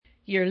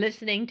You're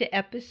listening to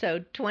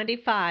episode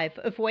 25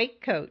 of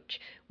Weight Coach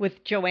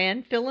with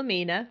Joanne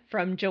Filomena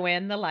from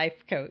Joanne the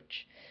Life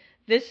Coach.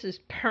 This is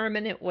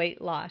permanent weight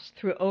loss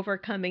through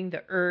overcoming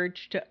the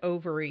urge to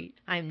overeat.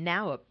 I'm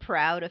now a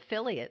proud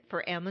affiliate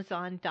for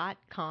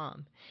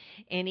Amazon.com.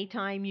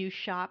 Anytime you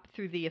shop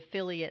through the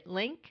affiliate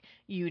link,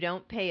 you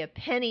don't pay a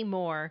penny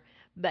more,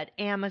 but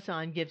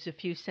Amazon gives a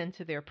few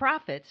cents of their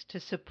profits to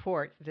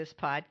support this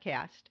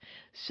podcast.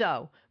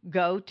 So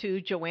go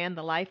to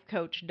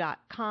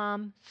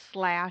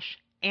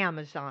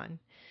joannethelifecoach.com/Amazon.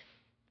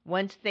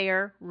 Once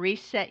there,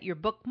 reset your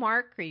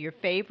bookmark or your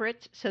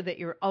favorites so that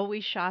you're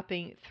always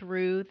shopping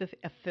through the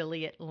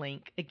affiliate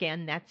link.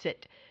 Again, that's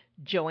at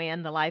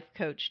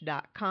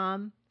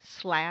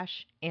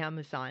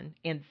joannethelifecoach.com/Amazon.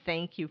 And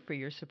thank you for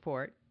your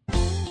support.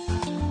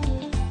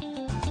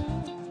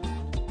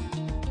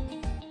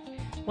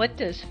 What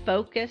does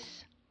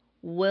focus,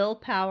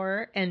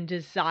 willpower, and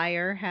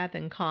desire have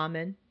in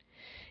common?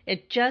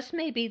 It just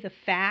may be the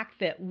fact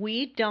that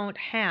we don't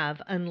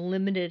have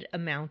unlimited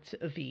amounts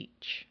of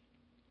each.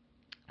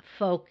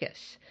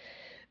 Focus.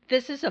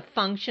 This is a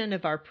function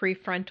of our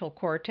prefrontal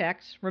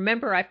cortex.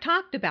 Remember, I've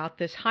talked about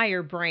this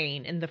higher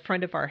brain in the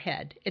front of our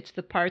head. It's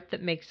the part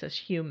that makes us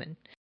human.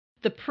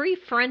 The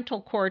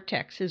prefrontal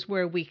cortex is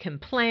where we can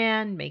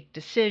plan, make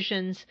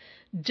decisions,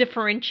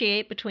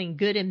 differentiate between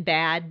good and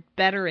bad,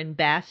 better and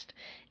best.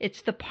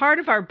 It's the part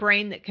of our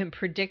brain that can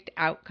predict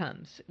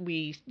outcomes.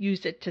 We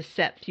use it to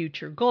set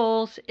future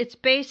goals. It's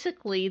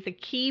basically the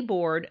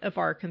keyboard of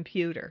our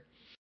computer.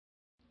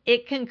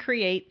 It can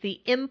create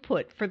the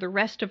input for the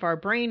rest of our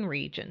brain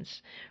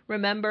regions.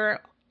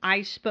 Remember,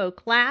 I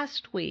spoke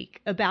last week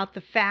about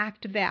the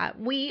fact that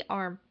we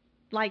are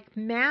like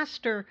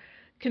master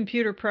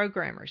computer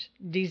programmers,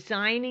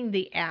 designing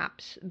the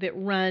apps that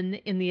run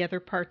in the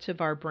other parts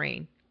of our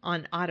brain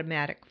on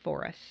automatic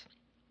for us.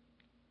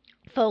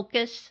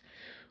 Focus,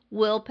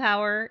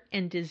 willpower,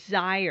 and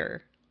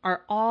desire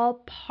are all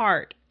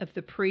part of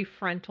the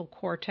prefrontal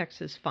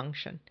cortex's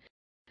function.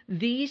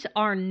 These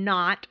are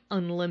not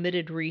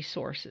unlimited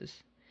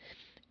resources.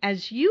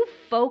 As you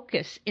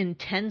focus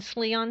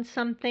intensely on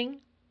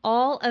something,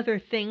 all other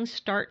things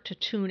start to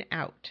tune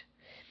out.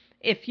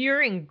 If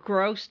you're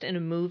engrossed in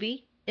a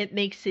movie, it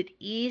makes it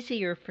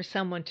easier for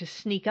someone to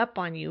sneak up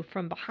on you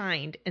from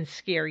behind and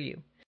scare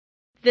you.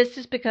 This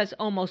is because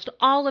almost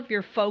all of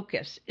your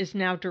focus is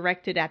now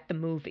directed at the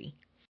movie.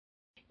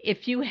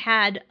 If you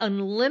had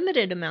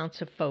unlimited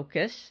amounts of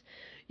focus,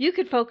 you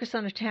could focus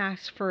on a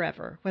task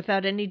forever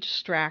without any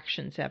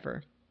distractions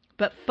ever.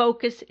 But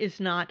focus is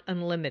not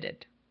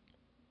unlimited.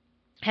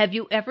 Have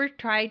you ever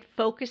tried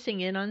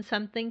focusing in on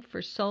something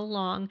for so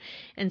long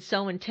and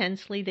so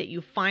intensely that you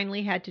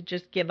finally had to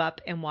just give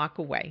up and walk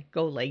away,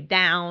 go lay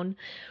down?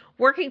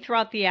 Working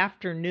throughout the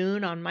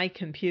afternoon on my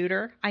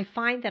computer, I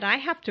find that I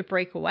have to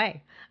break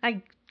away.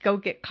 I go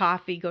get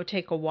coffee, go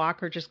take a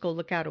walk, or just go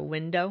look out a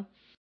window.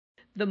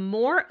 The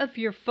more of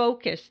your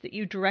focus that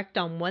you direct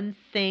on one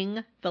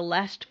thing, the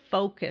less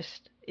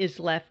focused is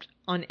left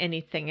on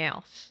anything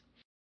else.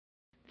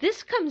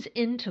 This comes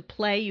into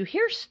play. You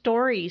hear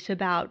stories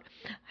about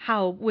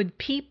how when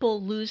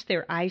people lose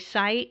their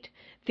eyesight,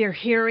 their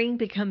hearing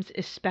becomes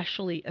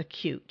especially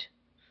acute.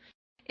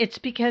 It's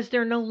because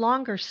they're no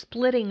longer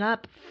splitting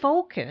up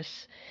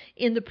focus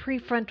in the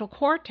prefrontal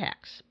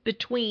cortex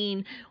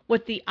between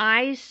what the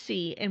eyes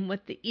see and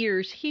what the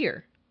ears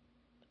hear.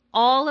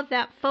 All of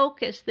that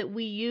focus that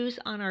we use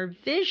on our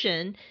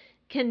vision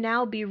can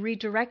now be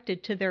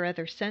redirected to their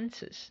other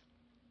senses.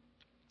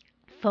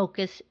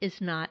 Focus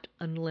is not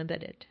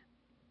unlimited.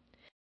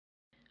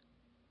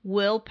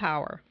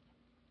 Willpower.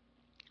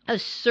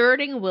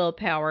 Asserting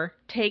willpower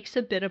takes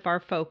a bit of our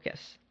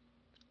focus.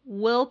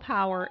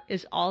 Willpower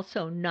is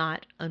also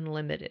not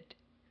unlimited.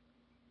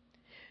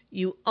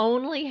 You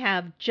only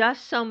have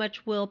just so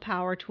much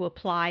willpower to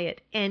apply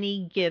at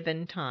any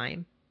given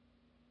time.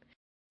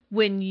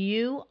 When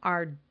you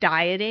are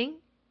dieting,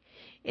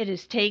 it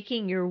is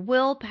taking your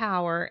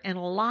willpower, and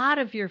a lot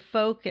of your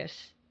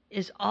focus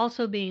is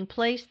also being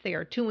placed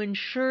there to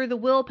ensure the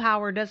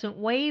willpower doesn't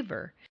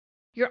waver.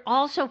 You're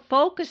also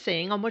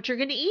focusing on what you're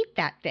going to eat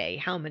that day,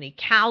 how many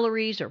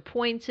calories or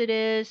points it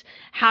is,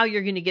 how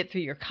you're going to get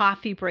through your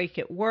coffee break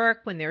at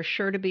work when there's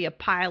sure to be a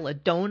pile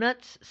of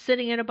donuts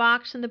sitting in a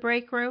box in the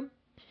break room.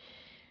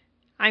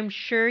 I'm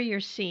sure you're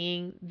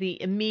seeing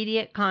the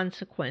immediate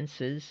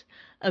consequences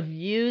of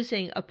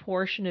using a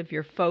portion of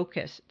your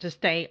focus to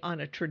stay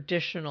on a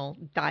traditional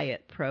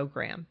diet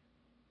program.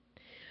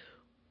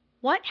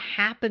 What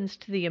happens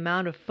to the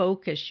amount of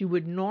focus you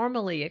would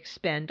normally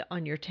expend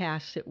on your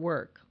tasks at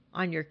work,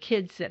 on your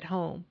kids at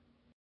home,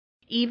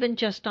 even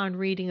just on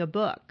reading a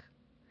book?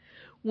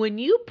 When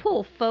you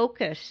pull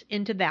focus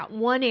into that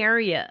one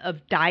area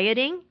of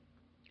dieting,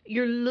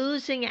 you're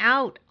losing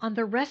out on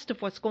the rest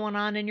of what's going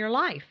on in your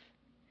life.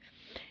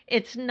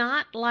 It's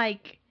not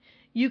like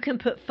you can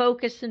put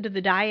focus into the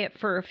diet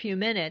for a few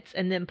minutes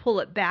and then pull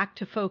it back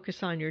to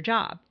focus on your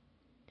job.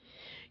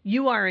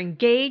 You are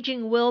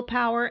engaging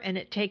willpower, and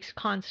it takes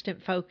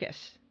constant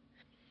focus.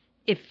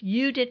 If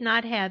you did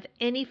not have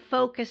any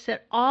focus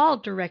at all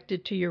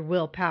directed to your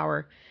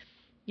willpower,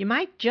 you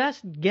might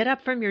just get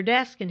up from your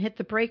desk and hit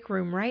the break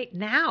room right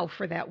now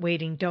for that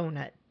waiting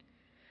donut.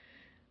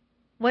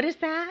 What is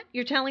that?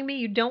 You're telling me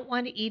you don't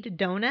want to eat a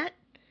donut?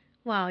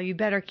 Well, you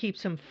better keep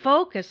some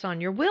focus on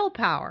your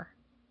willpower.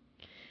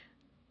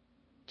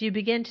 Do you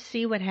begin to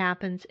see what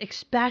happens,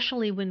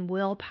 especially when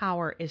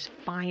willpower is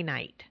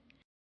finite?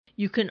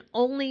 You can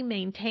only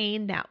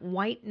maintain that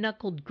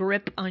white-knuckled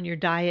grip on your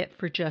diet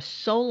for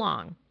just so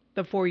long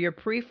before your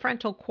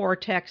prefrontal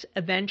cortex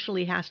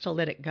eventually has to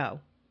let it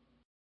go.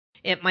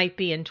 It might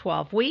be in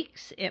 12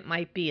 weeks. It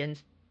might be in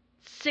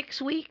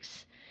 6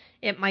 weeks.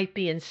 It might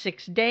be in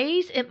 6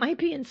 days. It might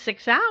be in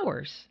 6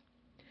 hours.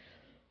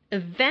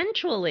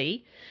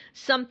 Eventually,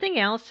 something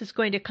else is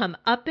going to come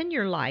up in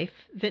your life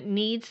that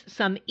needs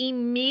some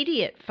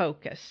immediate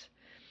focus.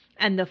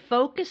 And the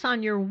focus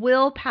on your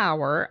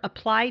willpower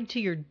applied to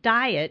your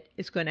diet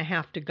is going to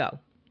have to go.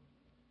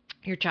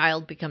 Your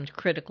child becomes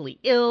critically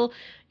ill.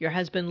 Your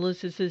husband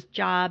loses his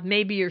job.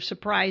 Maybe you're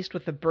surprised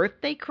with a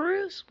birthday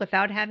cruise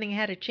without having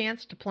had a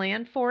chance to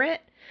plan for it.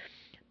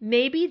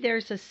 Maybe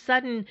there's a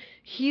sudden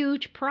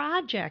huge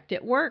project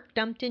at work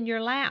dumped in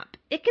your lap.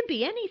 It could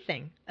be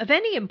anything of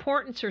any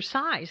importance or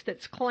size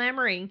that's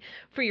clamoring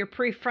for your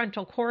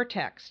prefrontal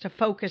cortex to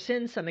focus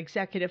in some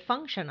executive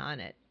function on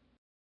it.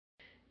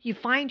 You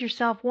find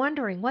yourself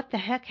wondering what the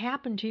heck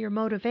happened to your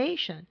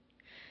motivation.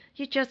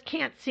 You just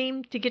can't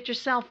seem to get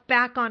yourself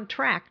back on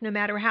track no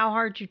matter how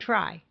hard you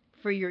try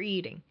for your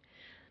eating.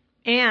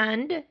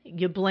 And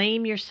you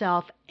blame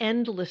yourself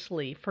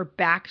endlessly for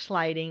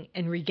backsliding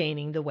and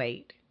regaining the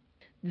weight.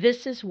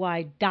 This is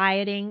why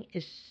dieting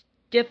is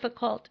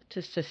difficult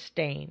to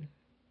sustain.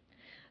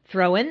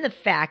 Throw in the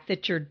fact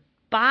that your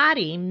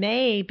body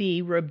may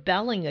be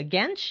rebelling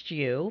against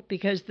you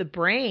because the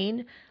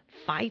brain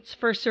fights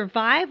for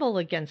survival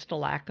against a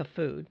lack of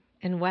food.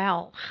 And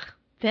well,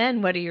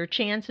 then what are your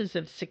chances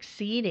of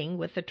succeeding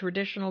with a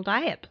traditional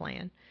diet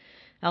plan?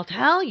 I'll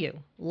tell you,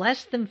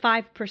 less than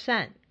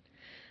 5%.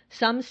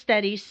 Some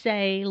studies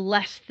say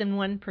less than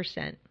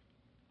 1%.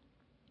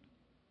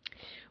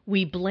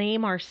 We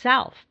blame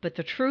ourselves, but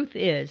the truth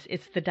is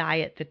it's the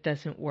diet that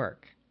doesn't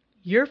work.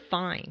 You're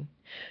fine.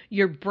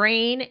 Your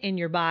brain and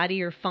your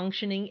body are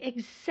functioning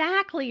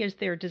exactly as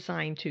they're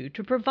designed to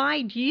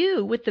provide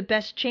you with the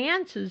best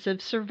chances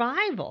of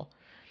survival.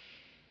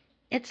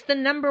 It's the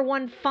number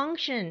one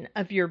function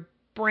of your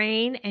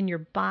brain and your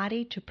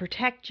body to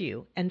protect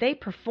you, and they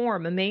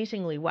perform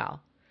amazingly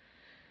well.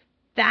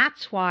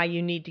 That's why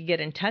you need to get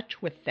in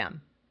touch with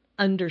them,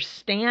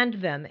 understand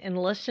them, and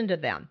listen to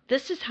them.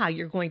 This is how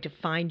you're going to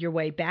find your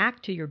way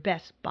back to your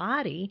best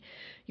body,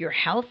 your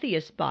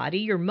healthiest body,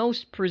 your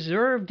most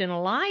preserved and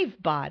alive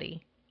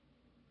body.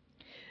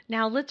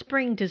 Now let's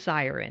bring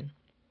desire in,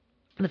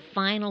 the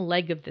final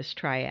leg of this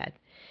triad.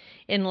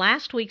 In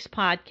last week's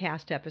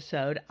podcast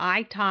episode,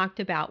 I talked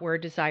about where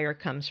desire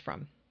comes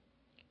from.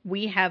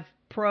 We have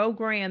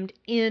programmed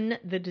in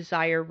the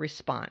desire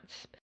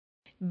response,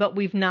 but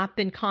we've not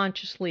been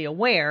consciously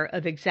aware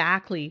of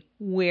exactly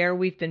where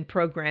we've been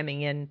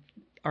programming in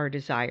our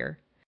desire.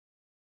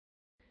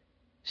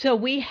 So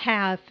we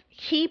have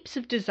heaps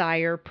of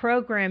desire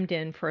programmed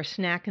in for a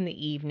snack in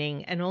the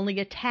evening and only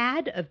a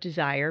tad of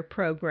desire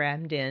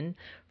programmed in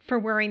for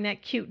wearing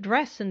that cute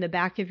dress in the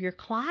back of your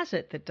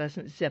closet that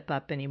doesn't zip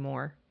up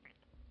anymore.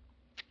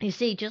 You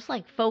see, just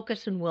like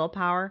focus and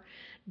willpower,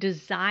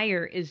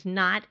 desire is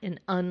not an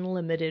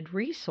unlimited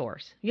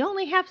resource. You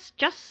only have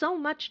just so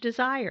much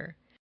desire.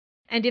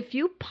 And if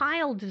you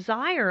pile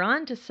desire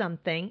onto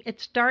something, it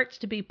starts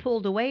to be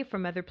pulled away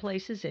from other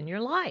places in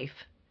your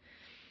life.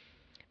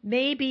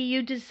 Maybe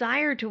you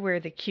desire to wear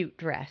the cute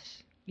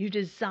dress. You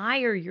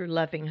desire your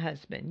loving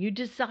husband. You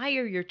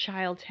desire your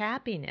child's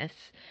happiness.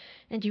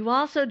 And you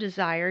also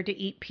desire to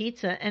eat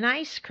pizza and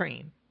ice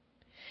cream.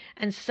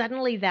 And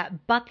suddenly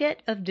that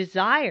bucket of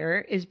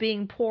desire is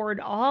being poured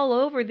all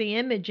over the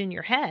image in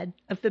your head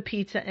of the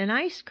pizza and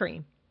ice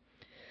cream.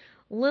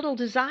 Little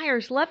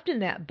desires left in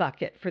that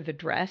bucket for the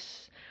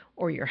dress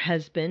or your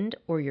husband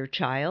or your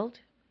child.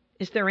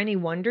 Is there any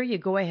wonder you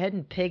go ahead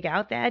and pig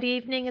out that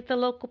evening at the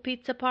local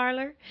pizza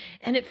parlor?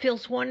 And it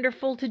feels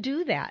wonderful to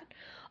do that.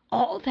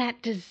 All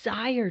that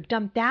desire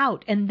dumped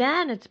out, and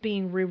then it's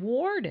being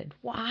rewarded.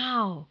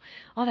 Wow!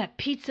 All that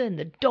pizza and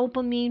the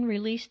dopamine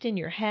released in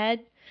your head.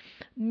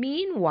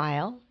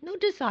 Meanwhile, no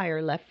desire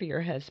left for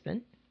your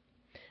husband.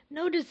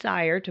 No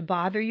desire to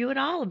bother you at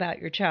all about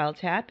your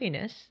child's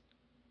happiness.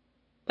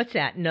 What's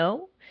that?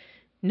 No?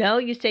 No,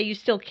 you say you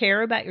still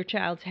care about your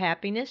child's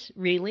happiness?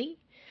 Really?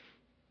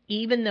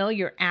 Even though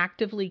you're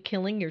actively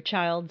killing your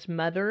child's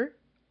mother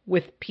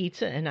with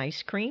pizza and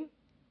ice cream?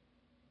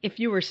 If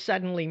you were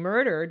suddenly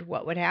murdered,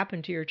 what would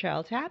happen to your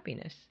child's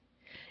happiness?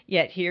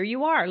 Yet here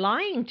you are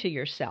lying to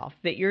yourself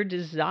that your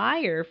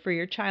desire for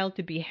your child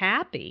to be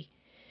happy,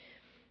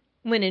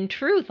 when in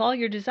truth all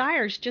your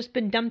desire's just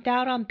been dumped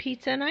out on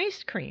pizza and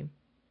ice cream.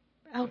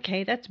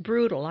 Okay, that's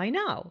brutal, I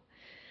know.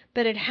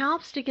 But it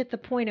helps to get the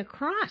point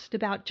across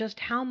about just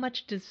how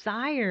much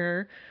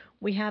desire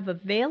we have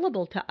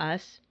available to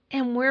us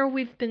and where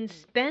we've been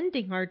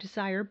spending our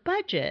desire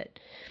budget.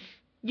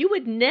 You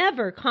would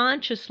never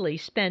consciously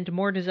spend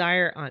more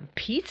desire on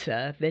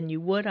pizza than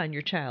you would on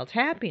your child's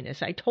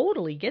happiness. I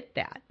totally get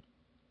that.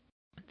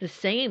 The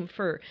same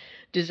for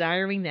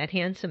desiring that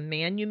handsome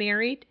man you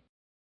married.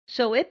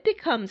 So it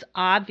becomes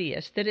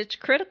obvious that it's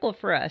critical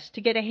for us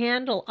to get a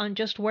handle on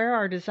just where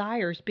our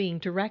desire is being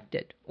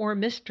directed or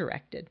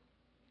misdirected.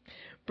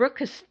 Brooke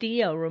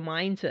Castillo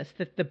reminds us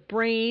that the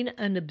brain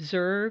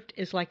unobserved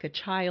is like a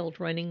child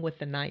running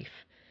with a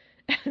knife.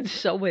 And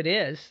so it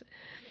is.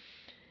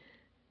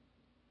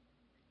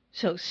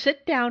 So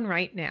sit down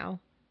right now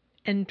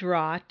and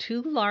draw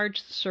 2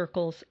 large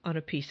circles on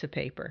a piece of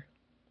paper.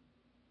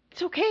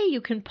 It's okay.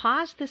 You can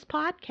pause this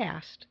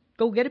podcast.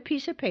 Go get a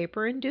piece of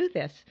paper and do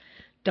this.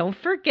 Don't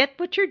forget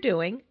what you're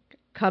doing.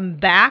 Come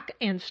back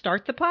and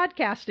start the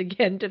podcast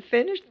again to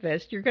finish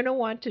this. You're going to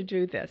want to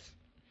do this.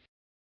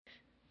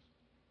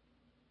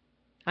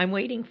 I'm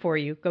waiting for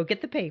you. Go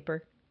get the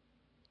paper.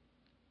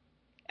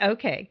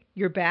 Okay,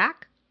 you're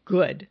back?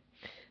 Good.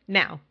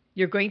 Now,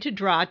 you're going to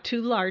draw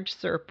 2 large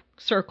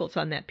circles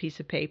on that piece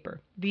of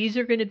paper. These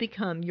are going to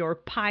become your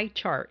pie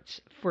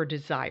charts for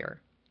desire.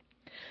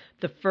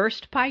 The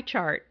first pie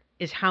chart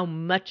is how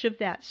much of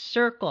that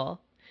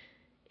circle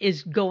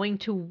is going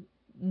to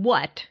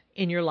what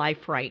in your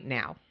life right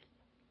now.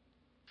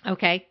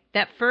 Okay,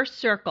 that first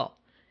circle,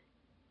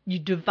 you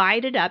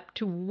divide it up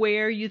to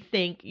where you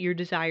think your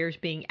desire is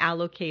being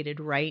allocated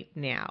right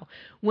now.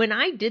 When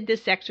I did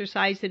this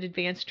exercise at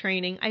Advanced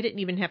Training, I didn't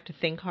even have to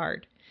think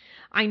hard.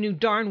 I knew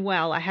darn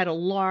well I had a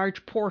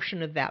large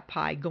portion of that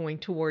pie going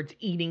towards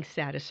eating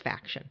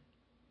satisfaction.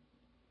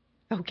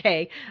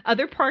 Okay,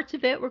 other parts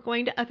of it were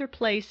going to other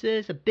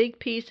places. A big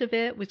piece of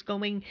it was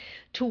going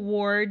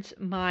towards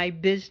my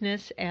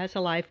business as a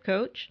life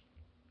coach.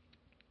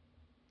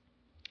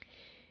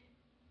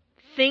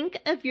 Think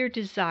of your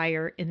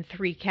desire in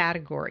 3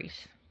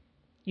 categories.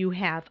 You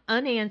have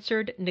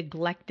unanswered,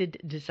 neglected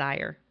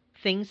desire.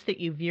 Things that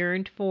you've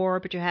yearned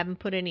for, but you haven't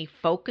put any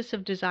focus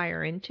of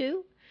desire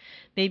into.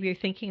 Maybe you're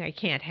thinking, I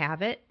can't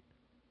have it.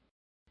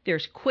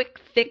 There's quick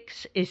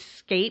fix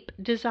escape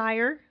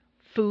desire,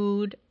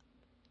 food,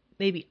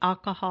 maybe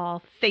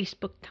alcohol,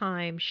 Facebook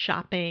time,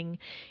 shopping.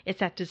 It's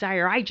that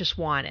desire, I just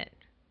want it,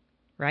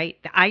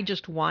 right? The I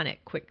just want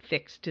it, quick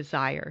fix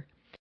desire.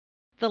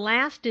 The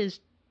last is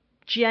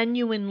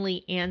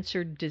genuinely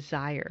answered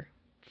desire.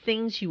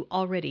 Things you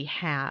already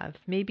have.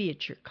 Maybe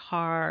it's your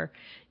car,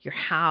 your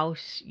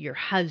house, your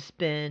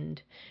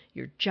husband,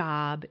 your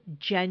job.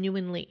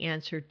 Genuinely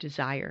answered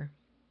desire.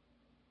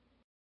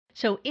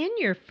 So in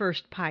your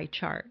first pie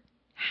chart,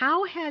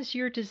 how has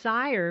your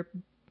desire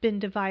been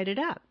divided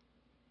up?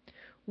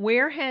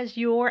 Where has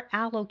your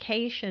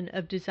allocation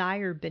of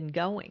desire been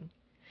going?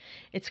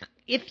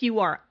 If you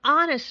are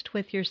honest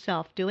with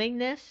yourself doing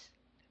this,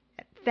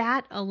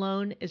 that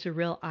alone is a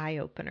real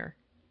eye-opener.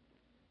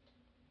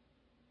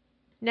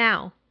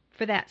 Now,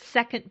 for that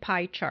second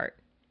pie chart,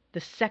 the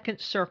second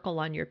circle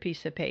on your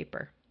piece of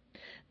paper.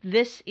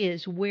 This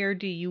is where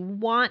do you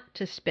want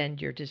to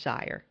spend your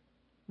desire?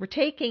 We're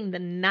taking the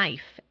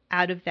knife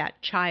out of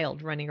that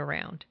child running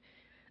around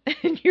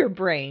in your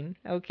brain,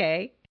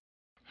 okay?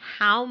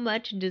 How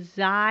much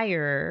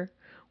desire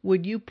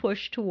would you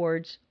push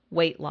towards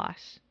weight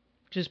loss,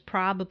 which is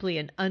probably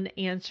an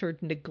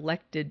unanswered,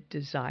 neglected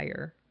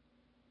desire,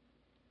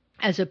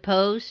 as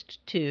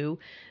opposed to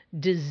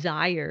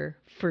desire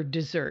for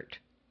dessert,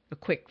 a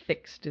quick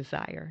fix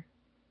desire?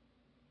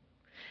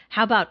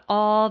 How about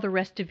all the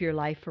rest of your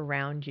life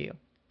around you?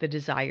 The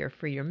desire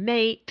for your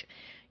mate,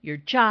 your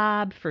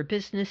job, for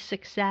business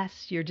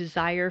success, your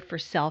desire for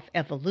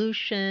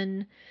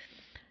self-evolution.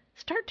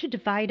 Start to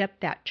divide up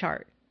that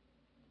chart.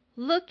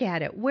 Look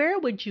at it. Where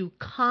would you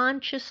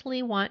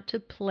consciously want to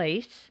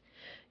place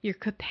your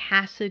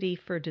capacity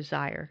for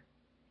desire?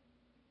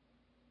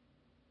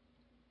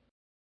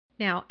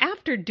 Now,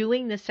 after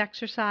doing this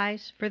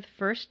exercise for the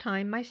first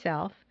time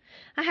myself,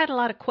 I had a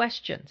lot of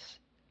questions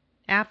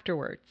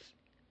afterwards.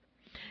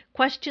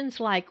 Questions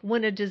like,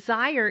 when a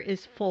desire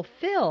is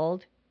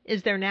fulfilled,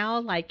 is there now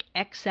like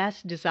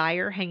excess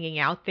desire hanging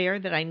out there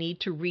that I need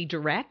to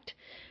redirect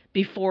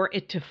before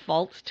it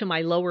defaults to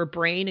my lower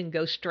brain and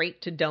goes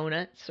straight to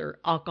donuts or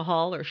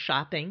alcohol or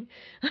shopping?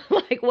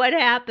 Like, what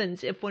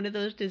happens if one of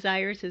those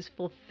desires is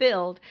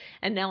fulfilled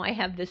and now I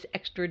have this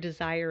extra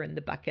desire in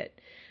the bucket?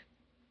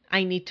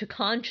 I need to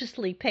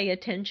consciously pay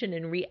attention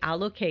and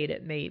reallocate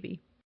it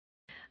maybe.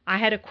 I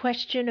had a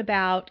question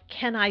about,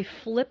 can I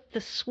flip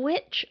the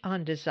switch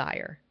on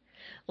desire?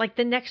 Like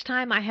the next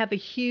time I have a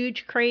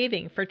huge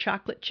craving for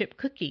chocolate chip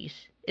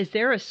cookies, is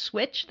there a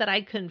switch that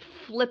I can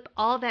flip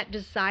all that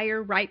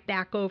desire right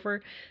back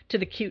over to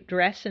the cute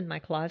dress in my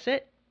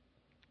closet?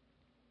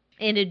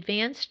 In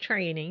Advanced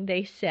Training,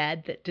 they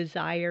said that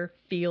desire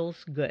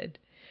feels good.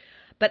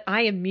 But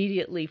I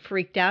immediately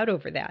freaked out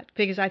over that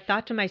because I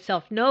thought to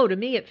myself, no, to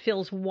me it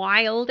feels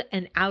wild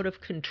and out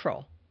of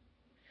control.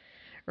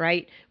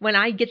 right? When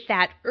I get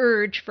that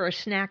urge for a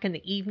snack in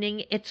the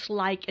evening, it's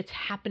like it's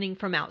happening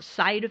from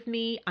outside of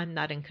me. I'm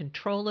not in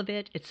control of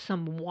it. It's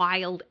some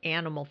wild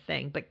animal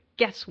thing. But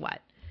guess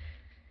what?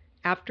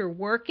 After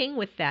working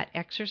with that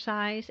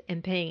exercise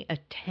and paying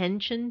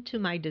attention to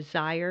my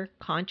desire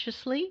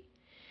consciously,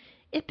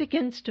 it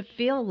begins to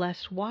feel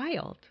less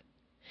wild.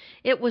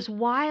 It was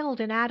wild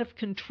and out of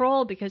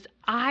control because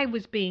I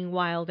was being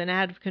wild and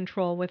out of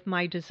control with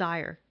my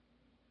desire.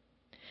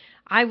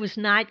 I was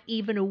not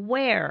even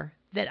aware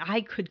that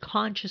I could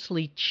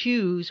consciously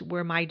choose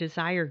where my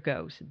desire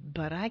goes,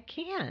 but I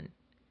can.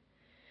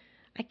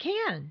 I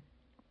can.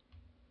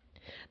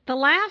 The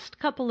last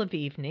couple of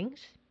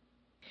evenings,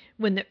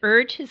 when the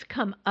urge has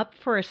come up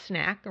for a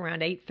snack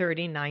around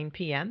 8:30, 9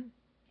 p.m.,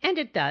 and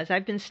it does.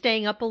 I've been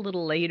staying up a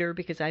little later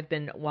because I've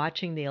been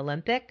watching the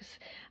Olympics.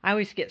 I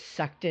always get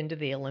sucked into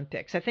the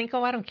Olympics. I think,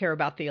 oh, I don't care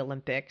about the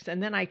Olympics.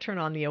 And then I turn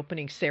on the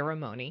opening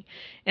ceremony.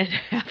 And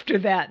after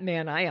that,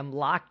 man, I am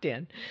locked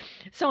in.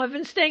 So I've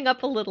been staying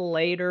up a little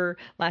later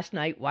last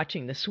night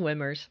watching the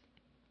swimmers.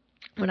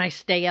 When I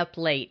stay up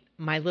late,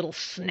 my little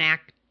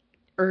snack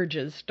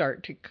urges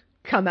start to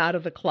come out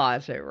of the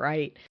closet,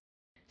 right?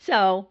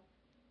 So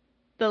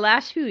the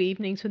last few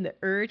evenings when the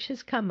urge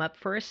has come up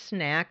for a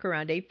snack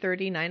around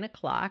 8:30, 9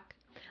 o'clock,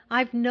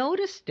 I've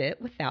noticed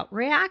it without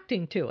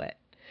reacting to it.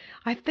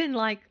 I've been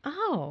like,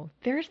 oh,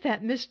 there's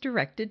that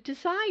misdirected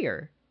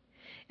desire.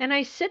 And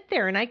I sit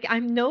there and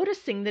I'm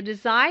noticing the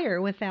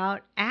desire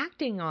without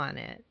acting on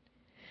it.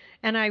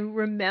 And I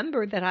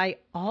remember that I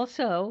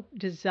also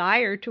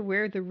desire to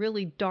wear the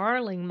really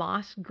darling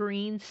moss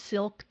green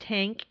silk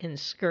tank and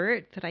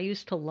skirt that I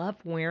used to love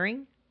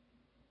wearing.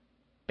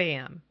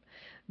 Bam.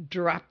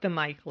 Drop the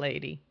mic,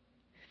 lady.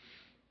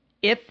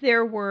 If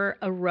there were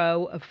a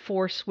row of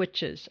 4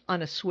 switches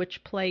on a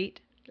switch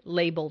plate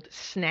labeled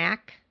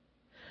snack,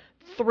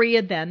 3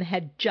 of them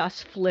had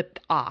just flipped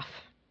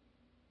off.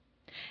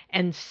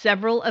 And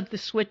several of the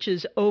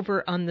switches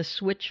over on the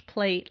switch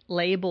plate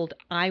labeled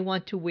I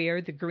want to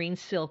wear the green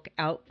silk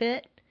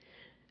outfit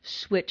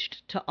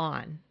switched to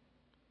on.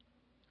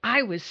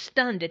 I was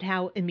stunned at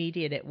how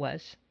immediate it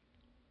was.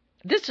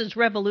 This is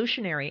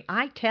revolutionary,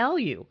 I tell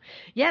you.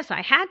 Yes,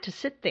 I had to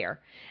sit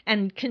there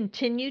and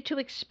continue to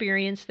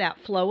experience that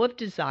flow of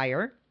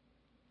desire,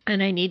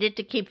 and I needed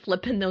to keep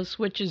flipping those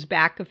switches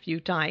back a few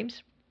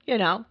times,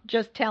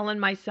 just telling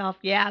myself,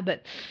 yeah,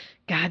 but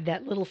God,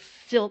 that little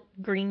silk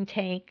green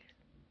tank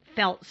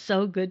felt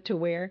so good to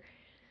wear.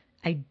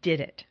 I did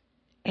it.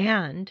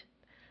 And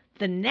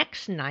the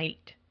next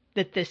night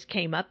that this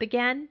came up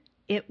again,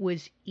 it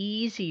was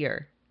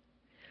easier.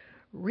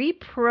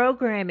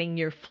 Reprogramming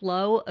your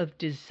flow of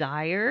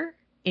desire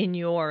in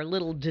your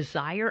little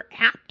desire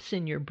apps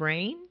in your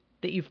brain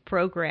that you've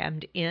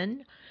programmed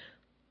in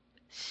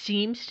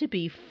seems to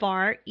be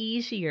far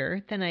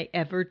easier than I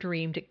ever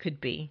dreamed it could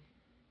be.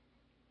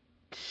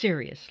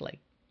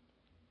 Seriously.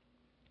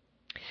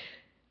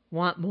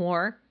 Want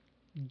more?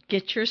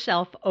 Get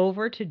yourself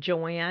over to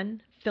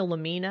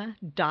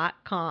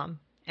JoanneFilomena.com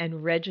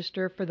and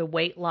register for the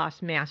Weight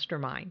Loss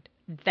Mastermind.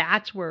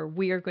 That's where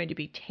we are going to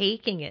be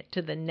taking it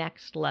to the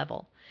next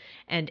level.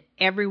 And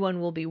everyone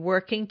will be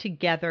working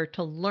together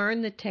to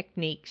learn the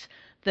techniques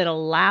that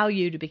allow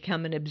you to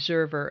become an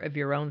observer of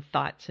your own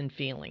thoughts and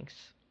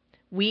feelings.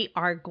 We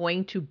are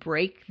going to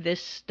break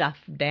this stuff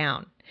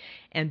down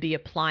and be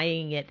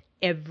applying it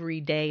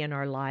every day in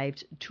our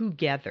lives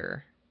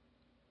together.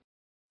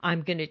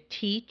 I'm going to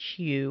teach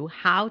you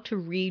how to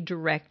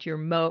redirect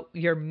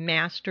your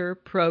master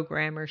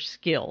programmer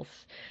skills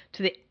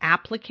to the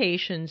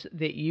applications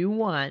that you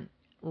want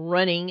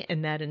running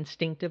in that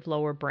instinctive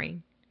lower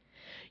brain.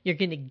 You're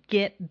going to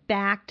get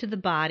back to the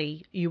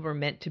body you were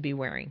meant to be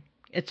wearing.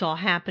 It's all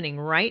happening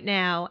right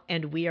now,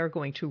 and we are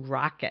going to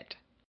rock it.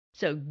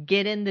 So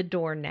get in the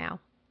door now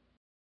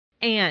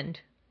and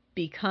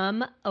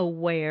become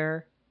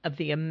aware of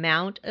the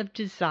amount of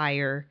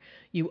desire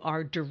you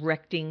are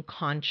directing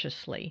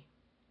consciously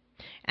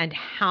and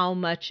how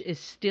much is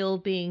still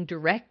being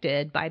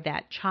directed by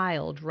that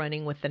child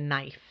running with a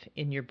knife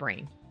in your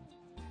brain.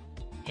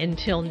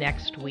 Until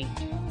next week.